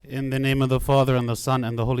In the name of the Father, and the Son,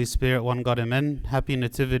 and the Holy Spirit, one God, amen. Happy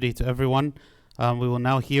Nativity to everyone. We will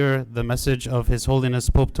now hear the message of His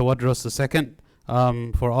Holiness Pope Tawadros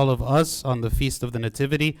II for all of us on the Feast of the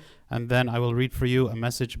Nativity, and then I will read for you a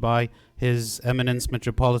message by His Eminence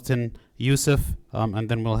Metropolitan Yusuf, and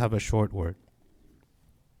then we'll have a short word.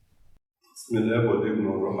 بسم الله والابن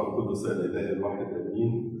والروح القدس الإله الواحد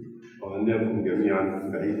آمين. أهنئكم جميعا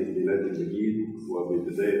بعيد الميلاد المجيد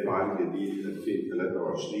وببداية عام جديد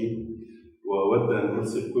 2023، وأود أن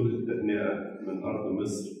أرسل كل التهنئة من أرض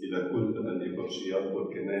مصر إلى كل الإبرشيات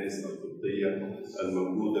والكنائس القبطية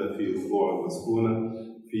الموجودة في ربوع المسكونة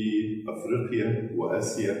في أفريقيا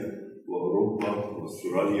وآسيا وأوروبا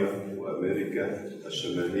وأستراليا وأمريكا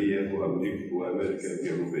الشمالية وأمريكا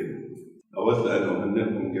الجنوبية. أود أن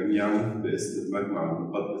أهنئكم جميعا باسم المجمع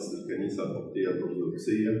المقدس للكنيسة القبطية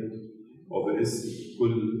الأرثوذكسية وباسم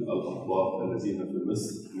كل الأقباط الذين في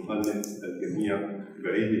مصر، نهنئ الجميع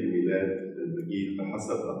بعيد الميلاد المجيد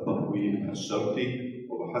بحسب التقويم الشرقي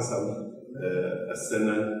وبحسب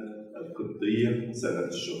السنة القبطية، سنة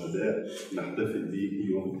الشهداء، نحتفل به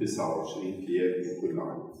يوم 29 كياك من كل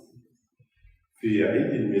عام. في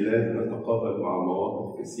عيد الميلاد نتقابل مع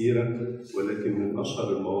مواقف كثيرة، ولكن من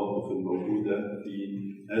أشهر المواقف الموجودة في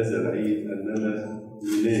هذا العيد أننا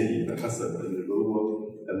ننادي بحسب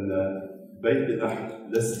النبوة أن بيت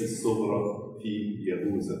لحم لست الصغرى في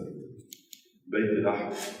يهوذا. بيت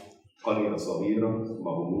لحم قرية صغيرة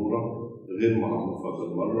مغمورة غير معروفة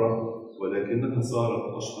بالمرة، ولكنها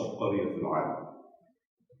صارت أشهر قرية في العالم،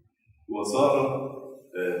 وصارت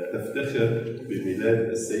تفتخر بميلاد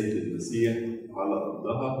السيد المسيح على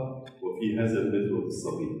أرضها وفي هذا المدود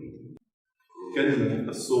الصغير. كلمة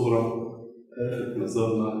الصغرى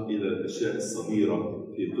نظرنا إلى الأشياء الصغيرة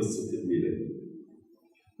في قصة الميلاد.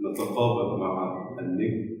 نتقابل مع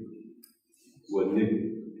النجم،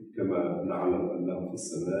 والنجم كما نعلم أنه في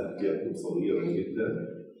السماء يبدو صغيرا جدا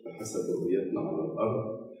بحسب رؤيتنا على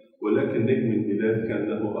الأرض، ولكن نجم الميلاد كان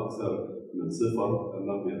له أكثر من صفة،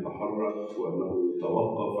 أنه يتحرك وأنه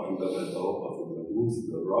يتوقف عندما يتوقف المجوس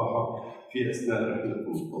للراحة في أثناء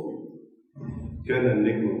رحلتهم الطويلة. كان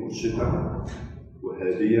النجم مرشدا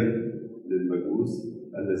وهاديا للمجوس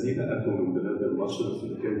الذين أتوا من بلاد المشرق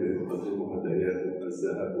لكي يقدموا هداياهم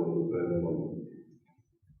الذهب واللبان والنور.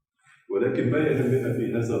 ولكن ما يهمنا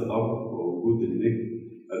في هذا الأمر ووجود النجم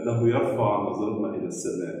أنه يرفع نظرنا إلى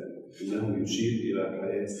السماء، إنه يشير إلى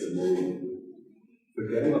الحياة السماوية.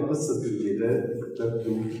 فكأن قصة الميلاد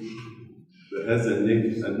تبدو بهذا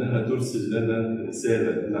النجم أنها ترسل لنا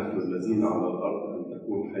رسالة نحن الذين على الأرض أن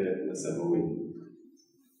تكون حياتنا سماوية.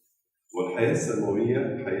 والحياة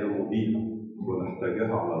السماوية حياة مضيئة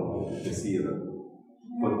ونحتاجها على الأرض كثيرا.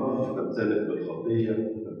 فالأرض تمتلئ بالخطية،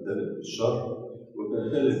 تمتلئ بالشر،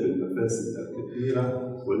 وتمتلئ بالمفاسد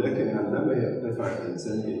الكثيرة، ولكن عندما يرتفع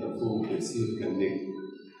الإنسان إلى فوق يصير كالنجم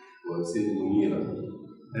ويصير منيرا.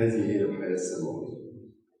 هذه هي الحياة السماوية.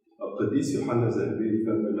 القديس يوحنا الذهبي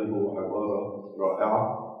فهم له عبارة رائعة،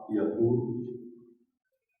 يقول: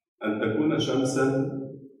 أن تكون شمسا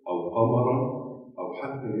أو قمرا أو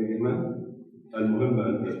حتى نجما، المهم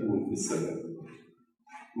أن تكون في السماء.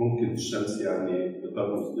 ممكن الشمس يعني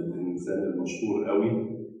ترمز للإنسان المشهور قوي،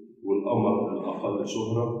 والقمر الأقل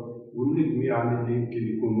شهرة، والنجم يعني اللي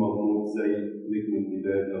يمكن يكون مغمور زي نجم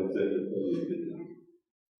الميلاد أو زي البدع.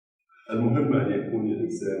 المهم أن يكون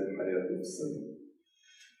الإنسان حياته في السماء.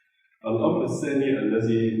 الأمر الثاني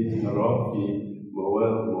الذي نراه في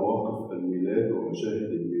مواقف الميلاد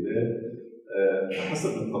ومشاهد الميلاد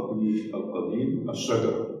حسب التقليد القديم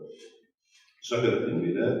الشجرة. شجرة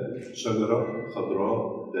الميلاد شجرة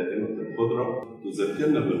خضراء دائمة الخضرة،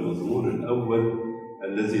 تذكرنا بالمزمور الأول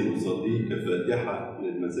الذي نصليه كفاتحة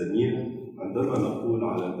للمزامير عندما نقول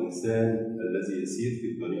على الإنسان الذي يسير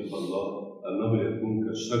في طريق الله أنه يكون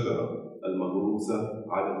كالشجرة المغروسة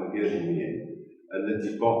على مجاري المياه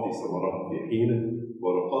التي تعطي ثمرها في حينه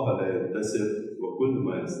ورقها لا يندثر وكل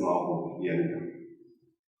ما يصنعه ينجح.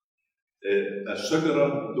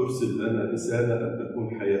 الشجرة ترسل لنا رسالة أن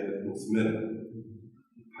تكون حياتك مثمرة،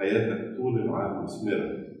 حياتك طول العام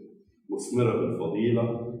مثمرة بالفضيلة،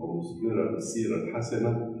 أو مثمرة بالسيرة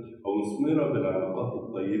الحسنة، أو مثمرة بالعلاقات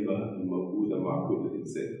الطيبة الموجودة مع كل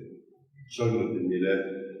إنسان. شجرة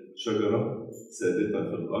الميلاد شجرة ثابتة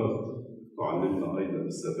في الأرض، تعلمنا أيضا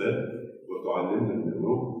الثبات وتعلمنا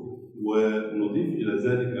النمو، ونضيف إلى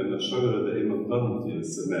ذلك أن الشجرة دائما ترمز إلى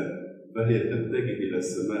السماء، فهي تتجه إلى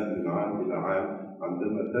السماء من عام إلى عام.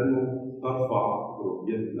 عندما تنمو ترفع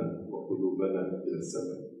رؤيتنا وقلوبنا إلى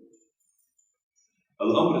السماء.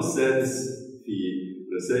 الأمر السادس في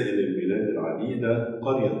رسائل الميلاد العديدة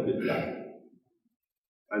قرية بيت لحم.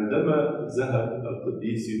 عندما ذهب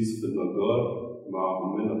القديس يوسف النجار مع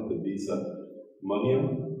أمنا القديسة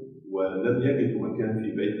مريم، ولم يجدوا مكان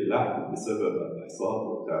في بيت لحم بسبب الإحصاء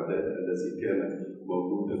والتعداد الذي كان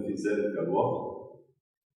موجودا في ذلك الوقت.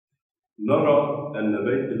 نرى أن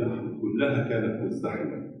بيت لحم كلها كانت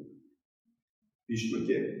مزدحمة، مفيش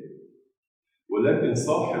مكان، ولكن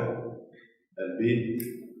صاحب البيت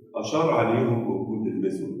أشار عليهم بوجود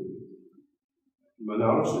المزود. ما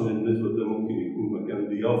نعرفش إن المزود ده ممكن يكون مكان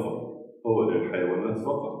ضيافة هو للحيوانات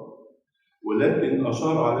فقط، ولكن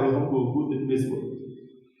أشار عليهم بوجود المزود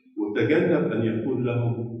وتجنب أن يقول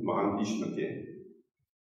لهم ما عنديش مكان.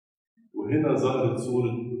 وهنا ظهرت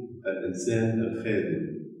صورة الإنسان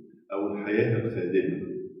الخادم أو الحياة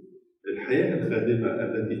الخادمة. الحياة الخادمة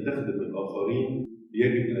التي تخدم الآخرين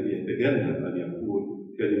يجب أن يتجنب أن يقول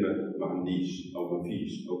كلمة ما عنديش أو ما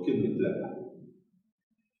فيش أو كلمة لا.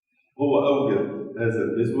 هو أوجد هذا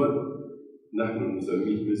المزود، نحن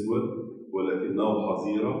نسميه مزود، ولكنه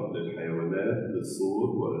حظيرة للحيوانات، للصور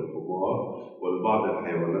وللحمار ولبعض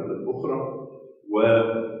الحيوانات الأخرى.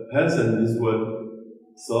 وهذا المزود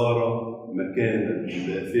صار مكانا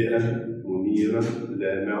دافئا منيرا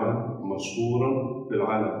لامعا مشهورا في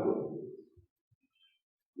العالم كله.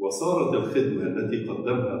 وصارت الخدمة التي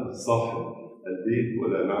قدمها صاحب البيت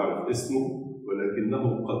ولا نعرف اسمه،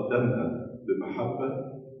 ولكنه قدمها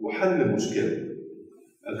بمحبة وحل مشكلة.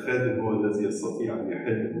 الخادم هو الذي يستطيع أن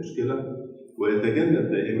يحل المشكلة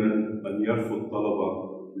ويتجنب دائما أن يرفض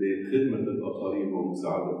طلبة لخدمة الآخرين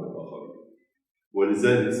ومساعدة الآخرين.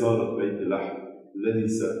 ولذلك صارت بيت لحم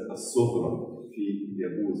ليست الصغرى في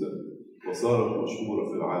يهوذا وصارت مشهورة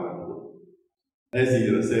في العالم كله.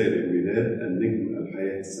 هذه رسائل الميلاد: النجم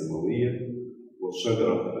الحياة السماوية،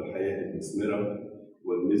 والشجرة الحياة المثمرة،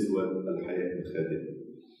 والمزود الحياة الخادمة.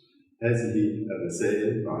 هذه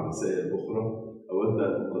الرسائل مع رسائل أخرى أود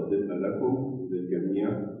أن أقدمها لكم للجميع،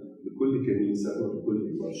 لكل كنيسة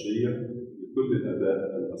ولكل برشية، لكل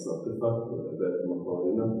الآباء الأساقفة والآباء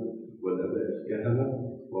المقارنة والآباء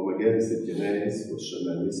الكهنة ومجالس الكنائس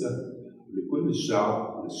والشمامسة، لكل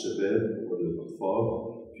الشعب، للشباب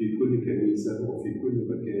وللأطفال في كل كنيسة وفي كل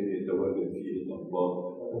مكان يتواجد فيه الأطفال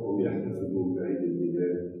وهم يحتفلون بعيد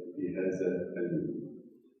الميلاد في هذا اليوم.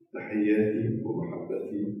 تحياتي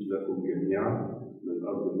ومحبتي لكم جميعا من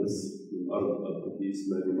أرض مصر، من أرض القديس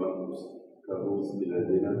ماري مرقس كاروس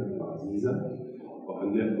بلادنا العزيزة.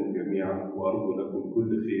 أهنئكم جميعا وأرجو لكم كل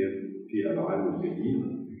خير في العام الجديد،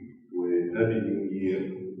 وهابي نيو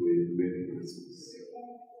يير وميري كريسماس.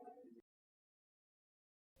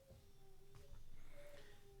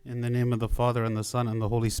 In the name of the Father, and the Son, and the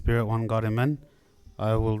Holy Spirit, one God, amen.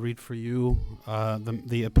 I will read for you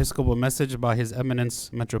the Episcopal message by His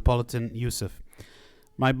Eminence Metropolitan Yusuf.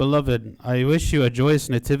 My beloved, I wish you a joyous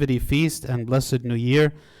nativity feast and blessed New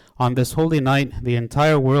Year. On this holy night, the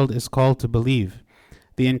entire world is called to believe.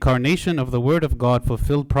 The incarnation of the Word of God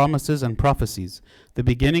fulfilled promises and prophecies, the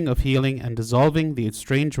beginning of healing and dissolving the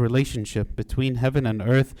estranged relationship between heaven and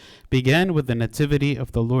earth began with the nativity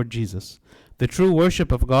of the Lord Jesus. The true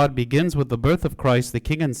worship of God begins with the birth of Christ, the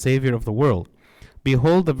King and Savior of the world.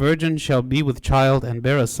 Behold, the virgin shall be with child and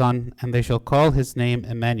bear a son, and they shall call his name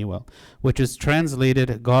Emmanuel, which is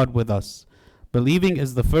translated God with us. Believing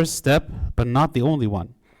is the first step, but not the only one.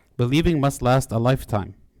 Believing must last a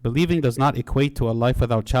lifetime. Believing does not equate to a life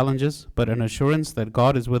without challenges, but an assurance that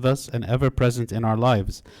God is with us and ever present in our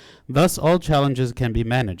lives. Thus all challenges can be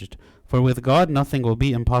managed, for with God nothing will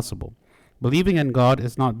be impossible. Believing in God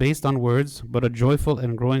is not based on words, but a joyful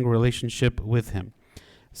and growing relationship with Him.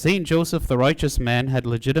 Saint Joseph, the righteous man, had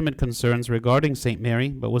legitimate concerns regarding Saint Mary,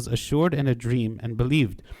 but was assured in a dream and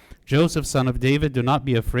believed. Joseph, son of David, do not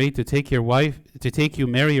be afraid to take you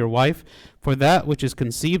Mary your wife, for that which is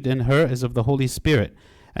conceived in her is of the Holy Spirit.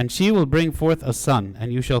 And she will bring forth a son,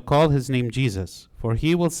 and you shall call his name Jesus, for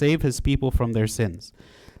he will save his people from their sins.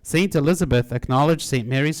 Saint Elizabeth acknowledged Saint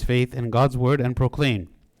Mary's faith in God's word and proclaimed,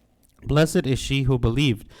 Blessed is she who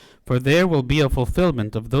believed, for there will be a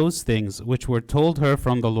fulfillment of those things which were told her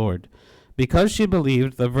from the Lord. Because she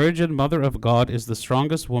believed, the Virgin Mother of God is the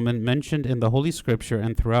strongest woman mentioned in the Holy Scripture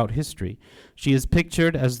and throughout history. She is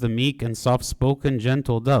pictured as the meek and soft-spoken,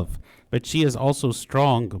 gentle dove, but she is also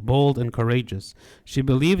strong, bold, and courageous. She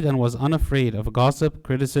believed and was unafraid of gossip,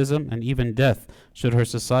 criticism, and even death, should her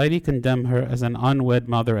society condemn her as an unwed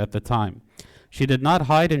mother at the time. She did not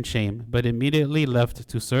hide in shame, but immediately left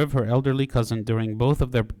to serve her elderly cousin during both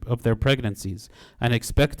of their pregnancies, and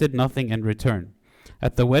expected nothing in return.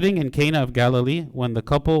 At the wedding in Cana of Galilee, when the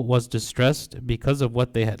couple was distressed because of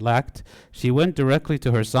what they had lacked, she went directly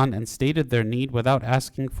to her son and stated their need without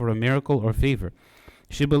asking for a miracle or favor.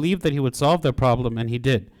 She believed that he would solve their problem, and he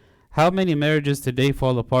did. How many marriages today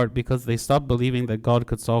fall apart because they stopped believing that God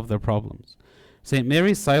could solve their problems? St.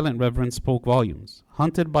 Mary's silent reverence spoke volumes.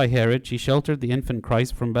 Hunted by Herod, she sheltered the infant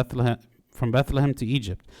Christ from Bethlehem to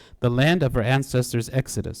Egypt, the land of her ancestors'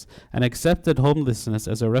 exodus, and accepted homelessness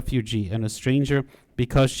as a refugee and a stranger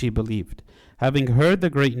because she believed. Having heard the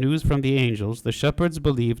great news from the angels, the shepherds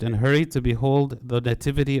believed and hurried to behold the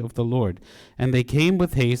nativity of the Lord. And they came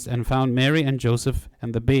with haste and found Mary and Joseph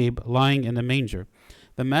and the babe lying in a manger.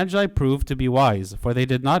 The Magi proved to be wise, for they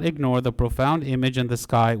did not ignore the profound image in the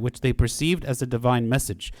sky which they perceived as a divine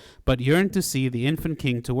message, but yearned to see the infant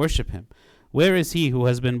king to worship him. Where is he who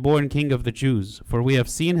has been born King of the Jews? For we have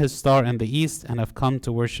seen his star in the east and have come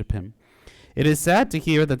to worship him. It is sad to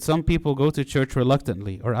hear that some people go to church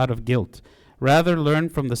reluctantly or out of guilt. Rather, learn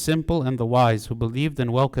from the simple and the wise who believed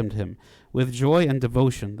and welcomed him. With joy and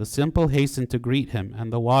devotion, the simple hastened to greet him,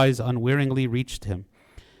 and the wise unwearingly reached him.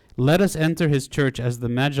 Let us enter his church as the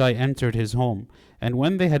Magi entered his home. And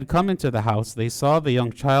when they had come into the house, they saw the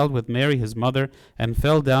young child with Mary his mother, and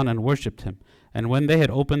fell down and worshipped him. And when they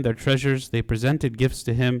had opened their treasures, they presented gifts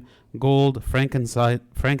to him, gold,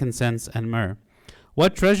 frankincense, and myrrh.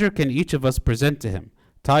 What treasure can each of us present to him?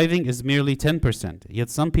 Tithing is merely 10%, yet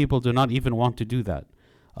some people do not even want to do that.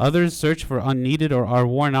 Others search for unneeded or are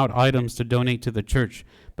worn-out items to donate to the church,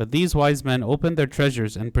 but these wise men opened their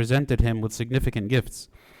treasures and presented him with significant gifts.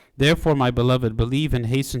 Therefore, my beloved, believe and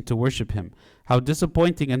hasten to worship him. How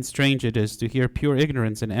disappointing and strange it is to hear pure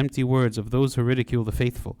ignorance and empty words of those who ridicule the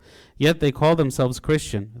faithful. Yet they call themselves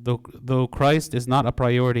Christian, though Christ is not a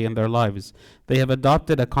priority in their lives. They have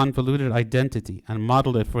adopted a convoluted identity and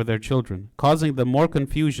modeled it for their children, causing them more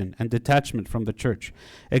confusion and detachment from the church.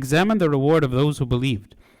 Examine the reward of those who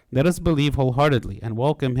believed. Let us believe wholeheartedly and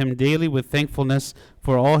welcome him daily with thankfulness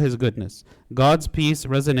for all his goodness. God's peace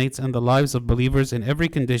resonates in the lives of believers in every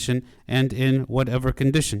condition and in whatever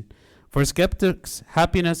condition. For skeptics,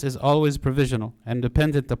 happiness is always provisional and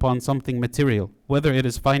dependent upon something material, whether it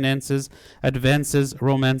is finances, advances,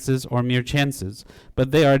 romances, or mere chances.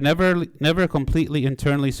 But they are never completely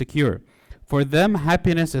internally secure. For them,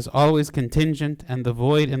 happiness is always contingent, and the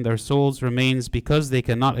void in their souls remains because they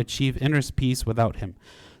cannot achieve inner peace without him.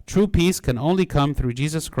 True peace can only come through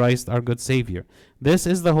Jesus Christ, our good Savior. This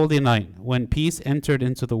is the holy night, when peace entered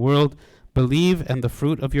into the world. Believe, and the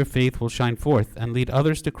fruit of your faith will shine forth, and lead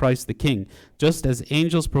others to Christ the King, just as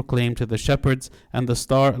angels proclaimed to the shepherds, and the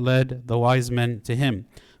star led the wise men to him.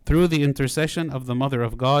 Through the intercession of the Mother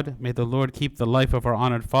of God, may the Lord keep the life of our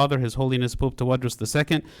honored Father, His Holiness Pope Tawadros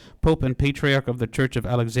II, Pope and Patriarch of the Church of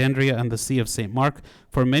Alexandria and the See of St. Mark,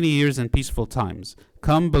 for many years in peaceful times.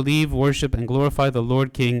 Come, believe, worship, and glorify the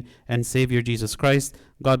Lord, King, and Savior Jesus Christ.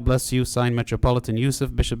 God bless you. Signed, Metropolitan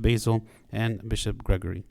Yusuf, Bishop Basil, and Bishop Gregory.